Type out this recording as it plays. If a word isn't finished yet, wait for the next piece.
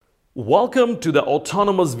Welcome to the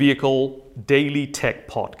Autonomous Vehicle Daily Tech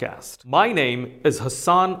Podcast. My name is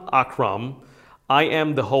Hassan Akram. I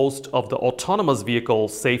am the host of the Autonomous Vehicle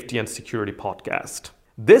Safety and Security Podcast.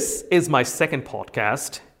 This is my second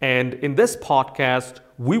podcast, and in this podcast,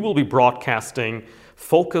 we will be broadcasting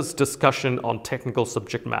focused discussion on technical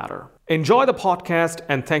subject matter. Enjoy the podcast,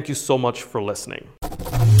 and thank you so much for listening.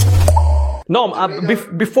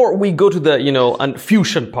 Noam, before we go to the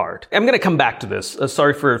fusion part, I'm going to come back to this.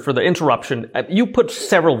 Sorry for the interruption. You put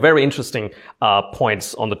several very interesting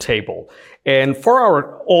points on the table. And for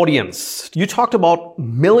our audience, you talked about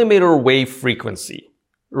millimeter wave frequency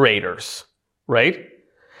radars, right?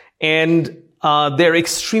 And they're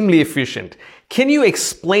extremely efficient. Can you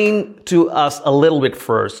explain to us a little bit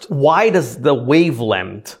first, why does the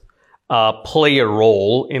wavelength play a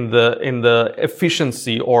role in the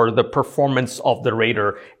efficiency or the performance of the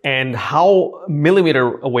radar, and how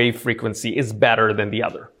millimeter wave frequency is better than the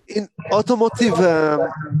other? In automotive,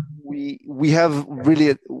 we have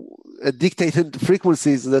really a dictated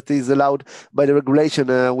frequencies that is allowed by the regulation,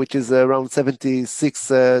 which is around 76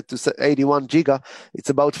 to 81 giga. It's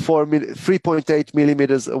about 3.8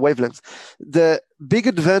 millimeters wavelengths. The big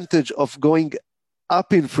advantage of going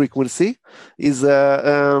up in frequency is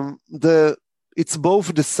it's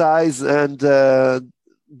both the size and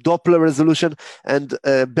Doppler resolution and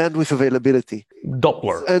bandwidth availability.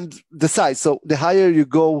 Doppler. And the size. So the higher you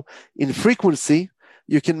go in frequency,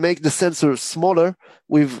 you can make the sensor smaller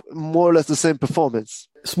with more or less the same performance.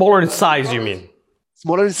 Smaller in size, you mean?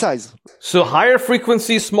 Smaller in size. So higher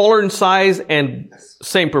frequency, smaller in size, and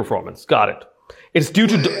same performance. Got it. It's due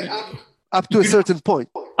to... Up to a certain point.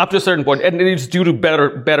 Up to a certain point, and it's due to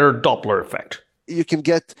better Doppler effect. You can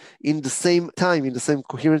get in the same time, in the same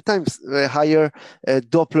coherent times, a higher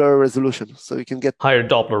Doppler resolution. So you can get higher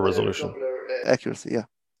Doppler resolution. Accuracy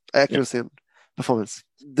and performance.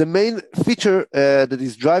 The main feature that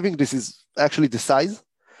is driving this is actually the size.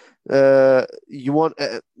 There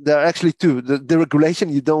are actually two. The regulation,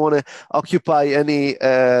 you don't want to occupy any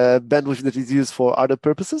bandwidth that is used for other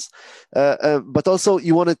purposes, but also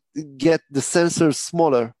you want to get the sensor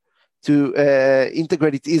smaller to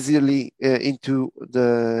integrate it easily into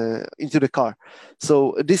the car.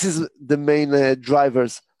 So this is the main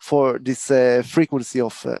drivers for this frequency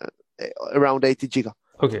of around 80 giga.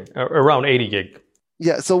 Okay, around 80 gig.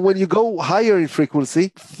 Yeah, so when you go higher in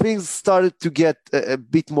frequency, things started to get a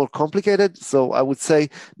bit more complicated. So I would say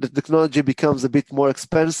the technology becomes a bit more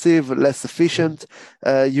expensive, less efficient.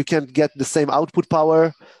 You can't get the same output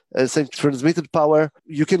power, same transmitted power.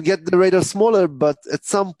 You can get the radar smaller, but at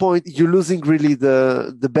some point you're losing really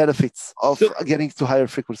the benefits of getting to higher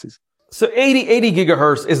frequencies. So 80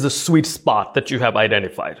 gigahertz is the sweet spot that you have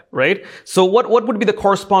identified, right? So what would be the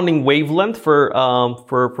corresponding wavelength for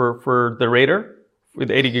the radar? With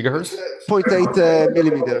 80 gigahertz? 0.8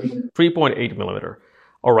 millimeter. 3.8 millimeter.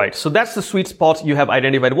 All right. So that's the sweet spot you have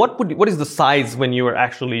identified. What is the size when you are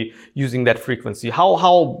actually using that frequency?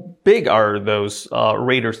 How big are those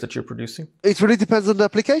radars that you're producing? It really depends on the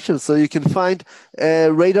application. So you can find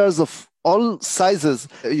radars of all sizes.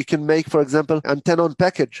 You can make, for example, antenna on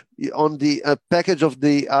package. On the package of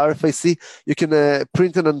the RFIC, you can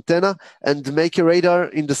print an antenna and make a radar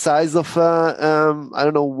in the size of,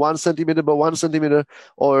 1 centimeter by 1 centimeter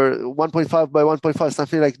or 1.5 by 1.5,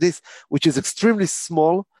 something like this, which is extremely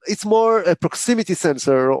small. It's more a proximity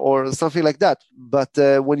sensor or something like that. But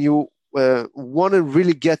when you want to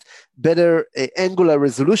really get better angular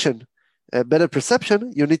resolution, better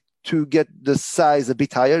perception, you need to get the size a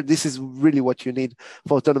bit higher. This is really what you need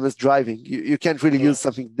for autonomous driving. You can't really use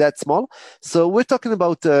something that small. So we're talking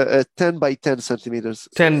about 10 by 10 centimeters.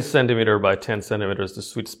 10 centimeter by 10 centimeters, the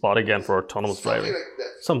sweet spot again for autonomous driving.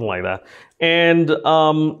 Something like that. And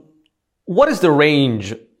what is the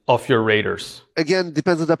range of your radars? Again,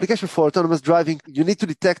 depends on the application. For autonomous driving, you need to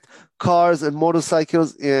detect cars and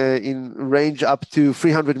motorcycles in range up to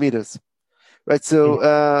 300 meters. Right, so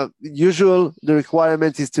the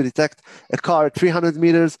requirement is to detect a car at 300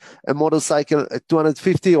 meters, a motorcycle at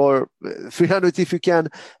 250 or 300 if you can,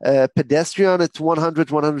 pedestrian at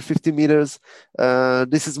 100, 150 meters.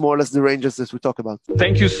 This is more or less the ranges that we talk about.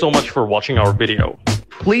 Thank you so much for watching our video.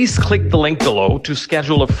 Please click the link below to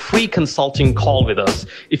schedule a free consulting call with us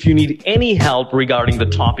if you need any help regarding the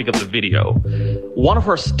topic of the video. One of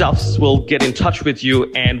our staffs will get in touch with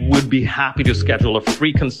you and would be happy to schedule a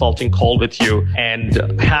free consulting call with you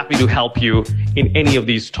and happy to help you in any of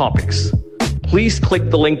these topics. Please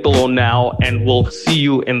click the link below now and we'll see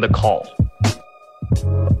you in the call.